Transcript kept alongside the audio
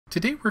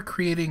Today we're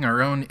creating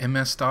our own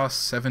MS-DOS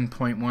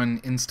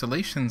 7.1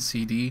 installation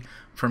CD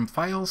from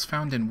files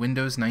found in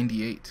Windows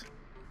 98.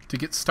 To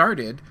get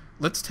started,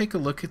 let's take a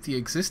look at the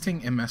existing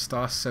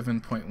MS-DOS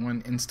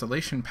 7.1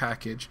 installation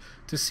package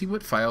to see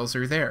what files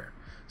are there,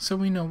 so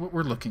we know what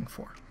we're looking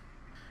for.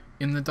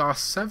 In the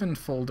DOS 7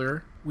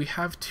 folder, we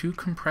have two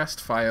compressed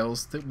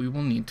files that we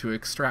will need to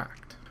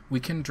extract. We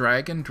can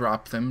drag and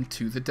drop them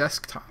to the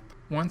desktop.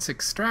 Once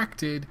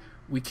extracted,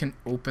 we can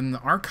open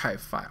the archive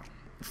file.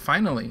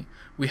 Finally,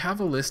 we have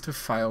a list of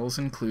files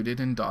included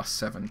in DOS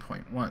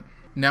 7.1.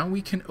 Now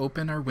we can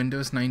open our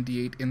Windows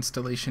 98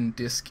 installation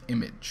disk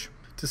image.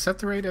 To set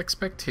the right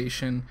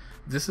expectation,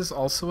 this is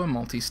also a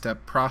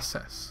multi-step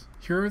process.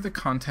 Here are the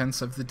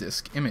contents of the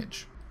disk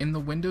image. In the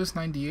Windows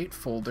 98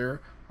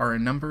 folder are a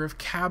number of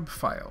cab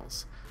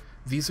files.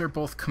 These are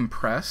both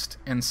compressed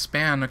and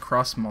span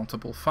across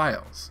multiple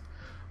files.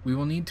 We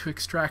will need to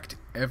extract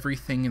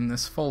everything in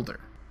this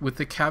folder. With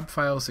the cab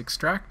files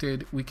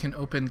extracted, we can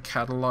open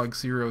Catalog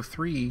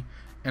 03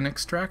 and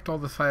extract all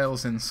the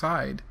files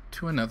inside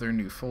to another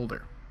new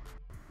folder.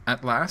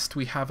 At last,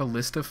 we have a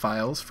list of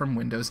files from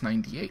Windows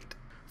 98.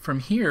 From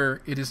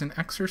here, it is an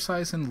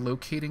exercise in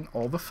locating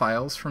all the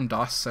files from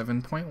DOS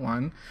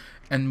 7.1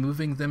 and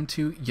moving them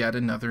to yet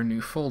another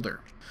new folder.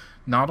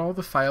 Not all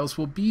the files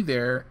will be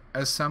there,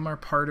 as some are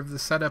part of the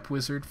setup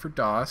wizard for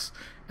DOS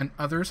and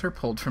others are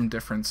pulled from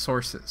different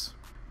sources.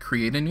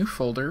 Create a new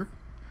folder.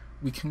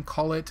 We can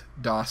call it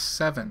DOS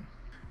 7.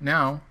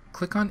 Now,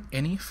 click on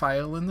any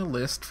file in the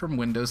list from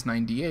Windows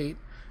 98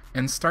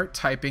 and start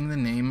typing the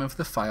name of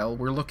the file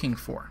we're looking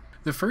for.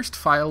 The first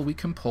file we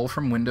can pull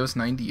from Windows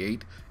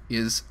 98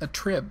 is a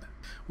trib.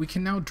 We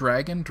can now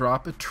drag and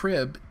drop a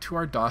trib to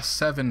our DOS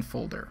 7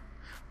 folder,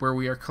 where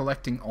we are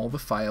collecting all the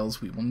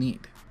files we will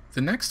need.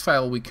 The next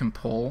file we can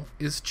pull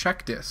is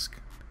checkdisk.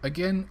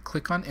 Again,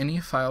 click on any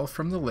file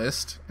from the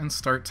list and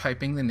start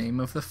typing the name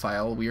of the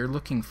file we are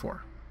looking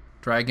for.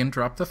 Drag and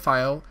drop the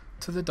file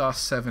to the DOS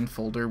 7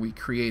 folder we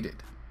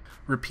created.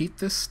 Repeat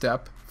this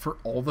step for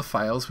all the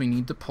files we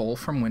need to pull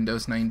from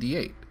Windows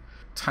 98.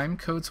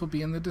 Timecodes will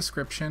be in the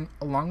description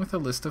along with a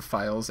list of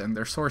files and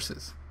their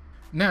sources.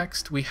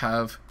 Next, we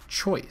have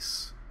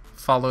choice,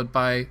 followed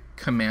by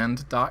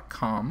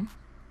command.com,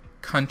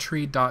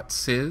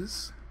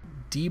 country.sys,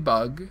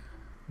 debug,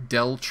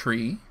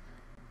 deltree,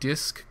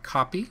 disk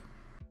copy,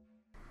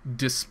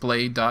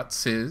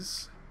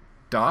 display.sys,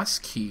 DOS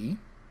key,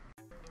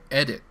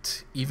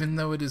 edit. Even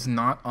though it is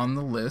not on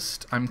the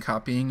list, I'm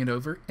copying it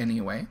over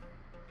anyway.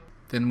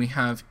 Then we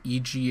have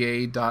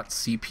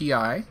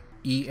ega.cpi,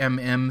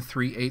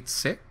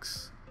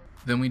 emm386.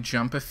 Then we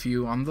jump a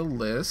few on the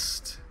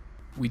list.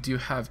 We do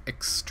have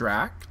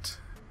extract,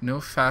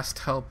 no fast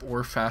help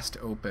or fast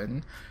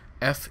open.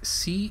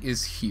 fc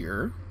is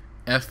here.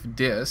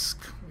 fdisk,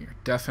 we're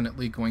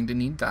definitely going to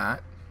need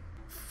that.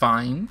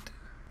 Find,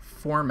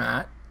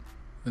 format.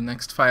 The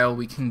next file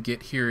we can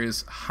get here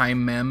is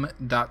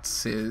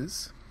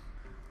hymem.sys.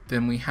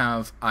 Then we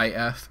have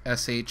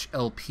ifshlp.sys,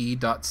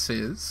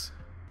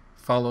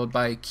 followed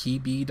by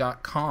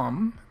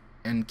keyb.com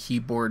and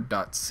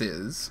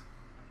keyboard.sys.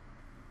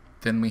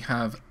 Then we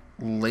have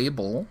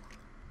label,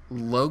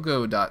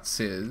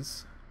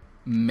 logo.sys,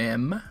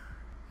 mem,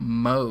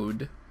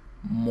 mode,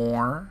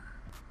 more,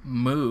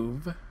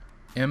 move,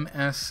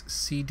 mscdex,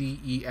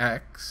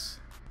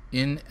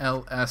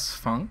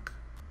 nlsfunc,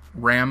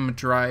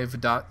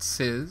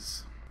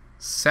 ramdrive.sys,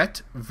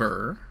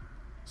 setver,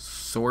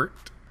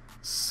 sort,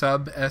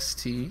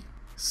 subst,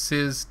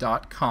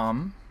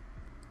 sys.com,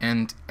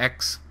 and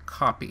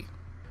xcopy.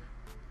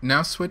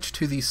 Now switch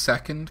to the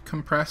second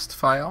compressed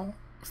file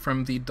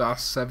from the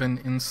DOS 7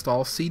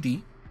 install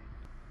CD.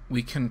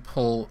 We can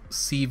pull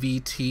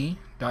cvt.exe,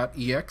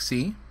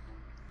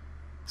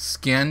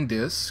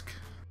 scandisk,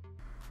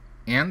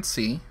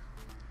 ANSI,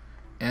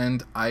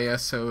 and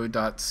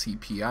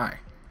iso.cpi.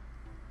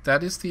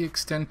 That is the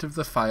extent of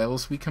the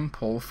files we can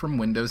pull from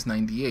Windows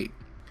 98.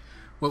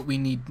 What we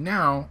need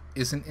now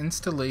is an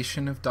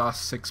installation of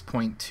DOS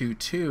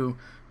 6.22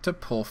 to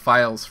pull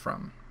files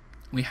from.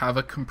 We have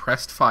a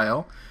compressed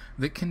file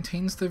that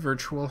contains the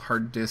virtual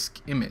hard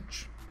disk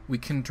image. We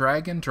can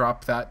drag and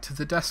drop that to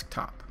the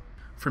desktop.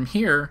 From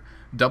here,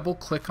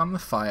 double-click on the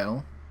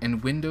file,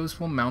 and Windows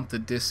will mount the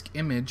disk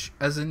image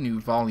as a new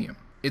volume.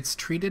 It's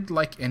treated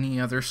like any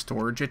other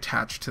storage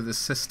attached to the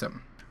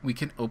system. We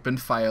can open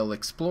File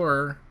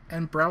Explorer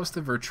and browse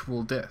the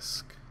virtual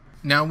disk.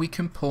 Now we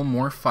can pull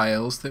more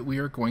files that we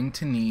are going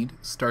to need,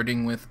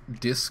 starting with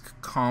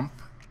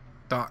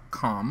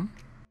diskcomp.com,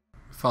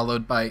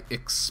 followed by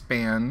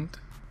expand.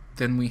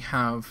 Then we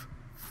have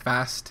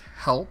fast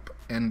help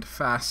and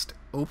fast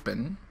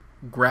open,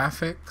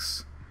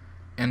 graphics,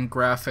 and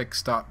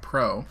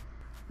graphics.pro.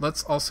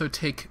 Let's also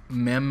take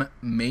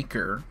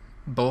memmaker,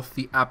 both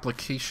the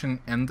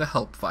application and the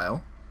help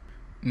file.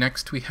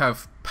 Next we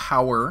have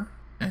power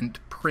and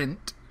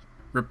print,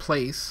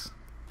 replace,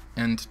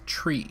 and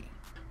tree.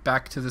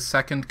 Back to the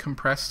second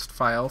compressed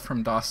file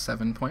from DOS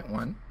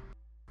 7.1.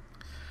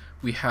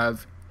 We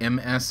have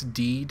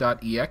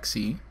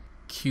msd.exe,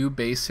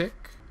 qbasic,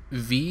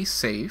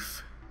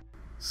 vsafe,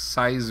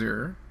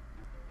 sizer,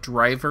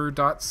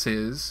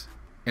 driver.sys,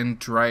 and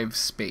drive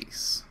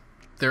space.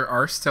 There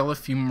are still a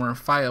few more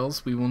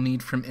files we will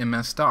need from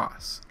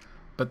MS-DOS,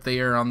 but they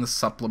are on the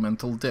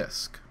supplemental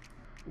disk.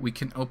 We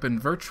can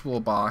open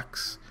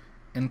VirtualBox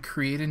and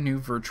create a new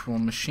virtual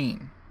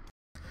machine.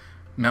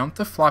 Mount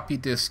the floppy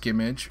disk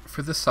image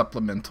for the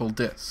supplemental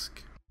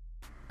disk.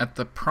 At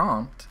the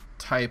prompt,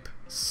 type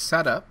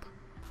setup,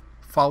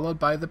 followed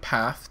by the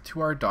path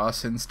to our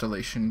DOS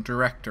installation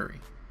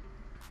directory.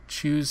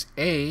 Choose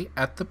A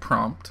at the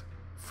prompt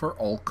for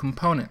all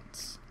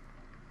components.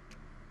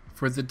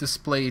 For the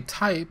display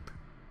type,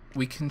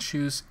 we can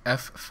choose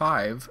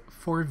F5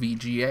 for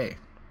VGA.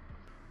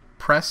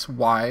 Press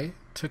Y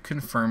to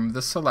confirm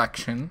the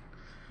selection,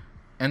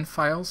 and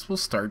files will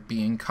start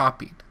being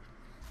copied.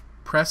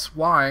 Press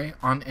Y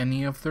on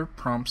any of the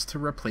prompts to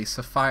replace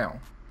a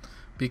file,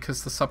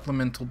 because the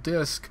supplemental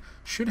disk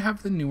should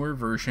have the newer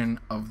version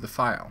of the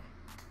file.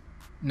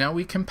 Now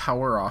we can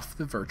power off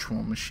the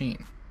virtual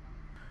machine.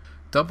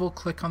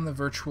 Double-click on the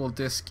virtual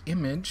disk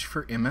image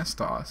for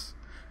MS-DOS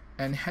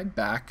and head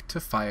back to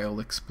File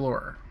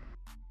Explorer.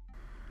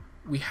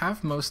 We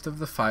have most of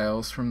the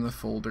files from the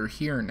folder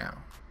here now.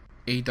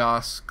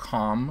 ADOS,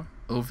 COM,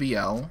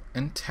 OVL,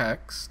 and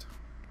text.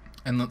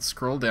 And let's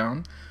scroll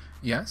down.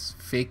 Yes,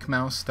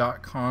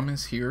 fakemouse.com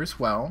is here as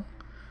well,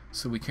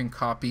 so we can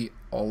copy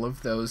all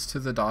of those to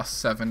the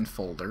DOS7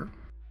 folder.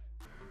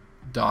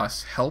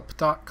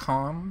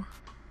 DOShelp.com.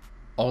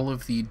 All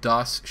of the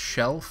DOS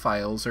shell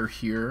files are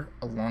here,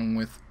 along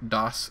with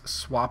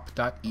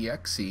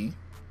DOSswap.exe.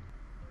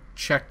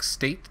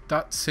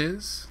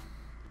 checkstate.sys,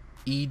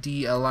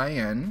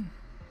 edlin,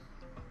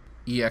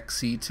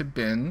 exe to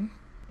bin,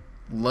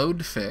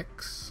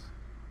 loadfix,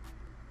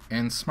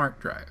 and smart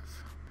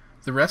drive.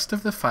 The rest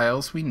of the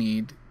files we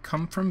need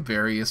come from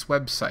various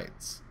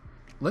websites.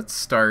 Let's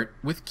start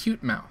with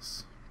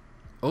Cutemouse.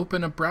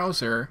 Open a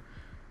browser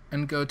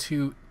and go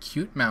to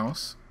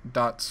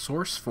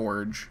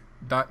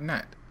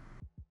cutemouse.sourceforge.net.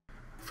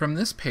 From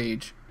this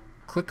page,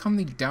 click on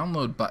the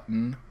download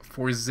button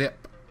for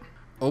zip.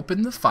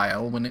 Open the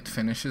file when it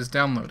finishes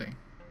downloading.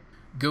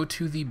 Go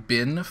to the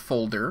bin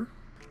folder,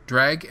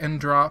 drag and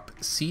drop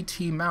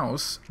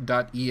ctmouse.exe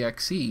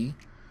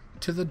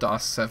to the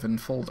DOS7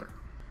 folder.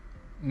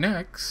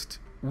 Next,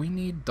 we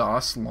need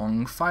DOS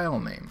long file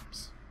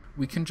names.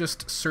 We can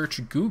just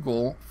search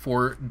Google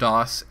for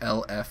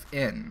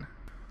doslfn.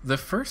 The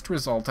first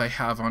result I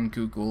have on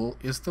Google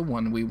is the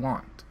one we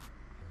want.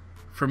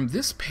 From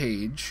this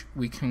page,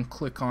 we can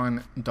click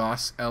on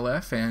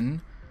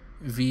doslfn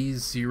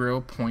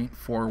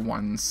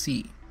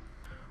v0.41c.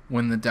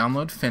 When the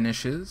download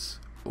finishes,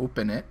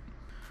 open it.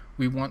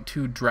 We want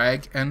to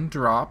drag and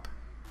drop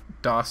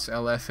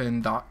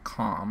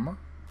doslfn.com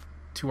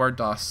to our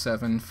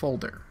DOS7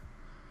 folder,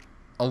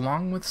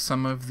 along with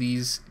some of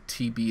these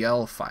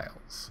TBL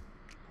files: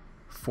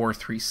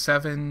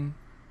 437,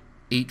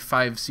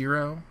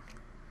 850,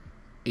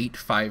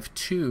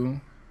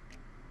 852,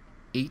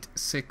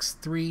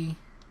 863,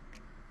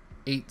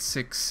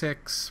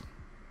 866,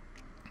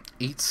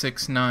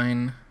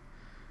 869,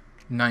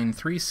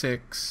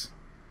 936,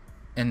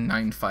 and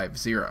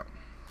 950.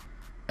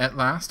 At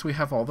last, we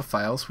have all the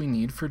files we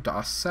need for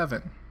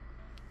DOS7.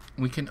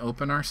 We can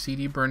open our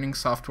CD burning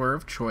software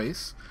of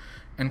choice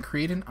and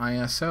create an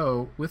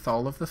ISO with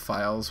all of the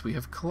files we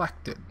have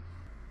collected.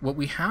 What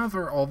we have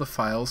are all the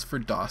files for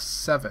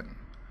DOS7,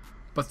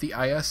 but the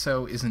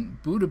ISO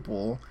isn't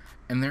bootable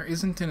and there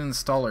isn't an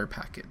installer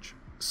package,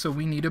 so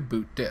we need a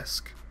boot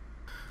disk.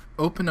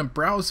 Open a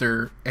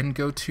browser and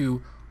go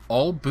to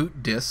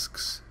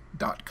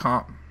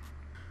allbootdisks.com.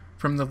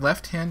 From the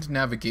left-hand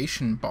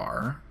navigation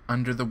bar,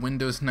 under the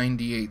Windows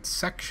 98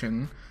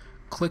 section,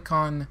 click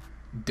on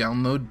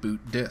Download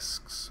Boot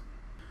Disks.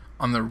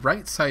 On the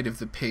right side of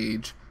the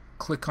page,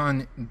 click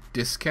on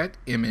Diskette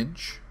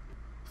Image,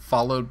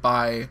 followed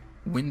by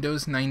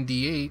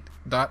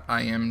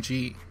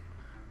Windows98.img.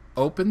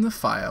 Open the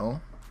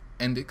file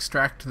and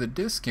extract the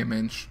disk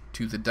image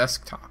to the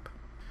desktop.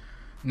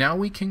 Now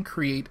we can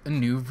create a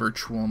new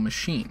virtual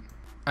machine.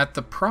 At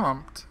the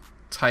prompt,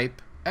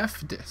 type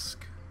fdisk.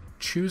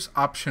 Choose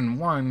option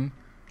 1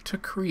 to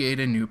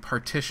create a new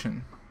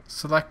partition.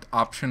 Select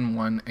option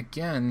 1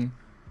 again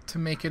to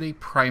make it a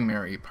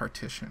primary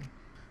partition.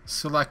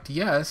 Select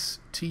yes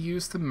to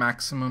use the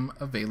maximum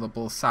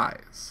available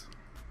size.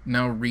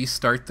 Now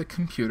restart the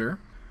computer.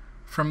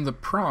 From the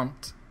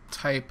prompt,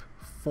 type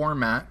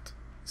format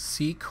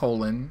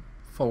C:/S.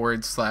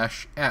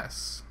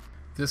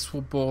 This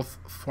will both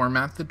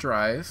format the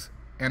drive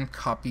and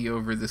copy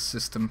over the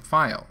system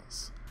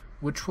files,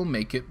 which will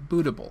make it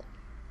bootable.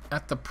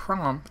 At the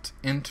prompt,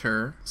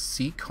 enter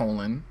C: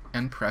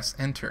 and press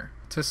enter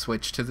to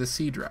switch to the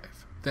C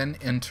drive. Then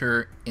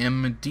enter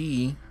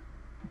md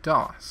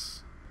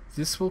DOS.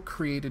 This will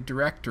create a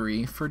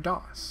directory for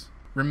DOS.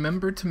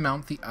 Remember to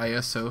mount the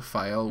ISO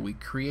file we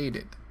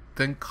created.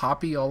 Then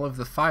copy all of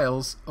the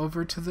files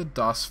over to the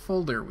DOS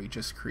folder we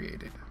just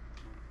created.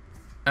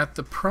 At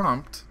the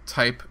prompt,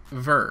 type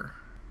vir.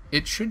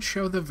 It should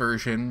show the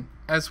version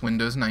as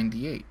Windows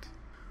 98.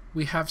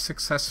 we have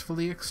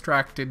successfully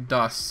extracted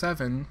DOS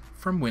 7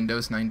 from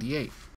Windows 98.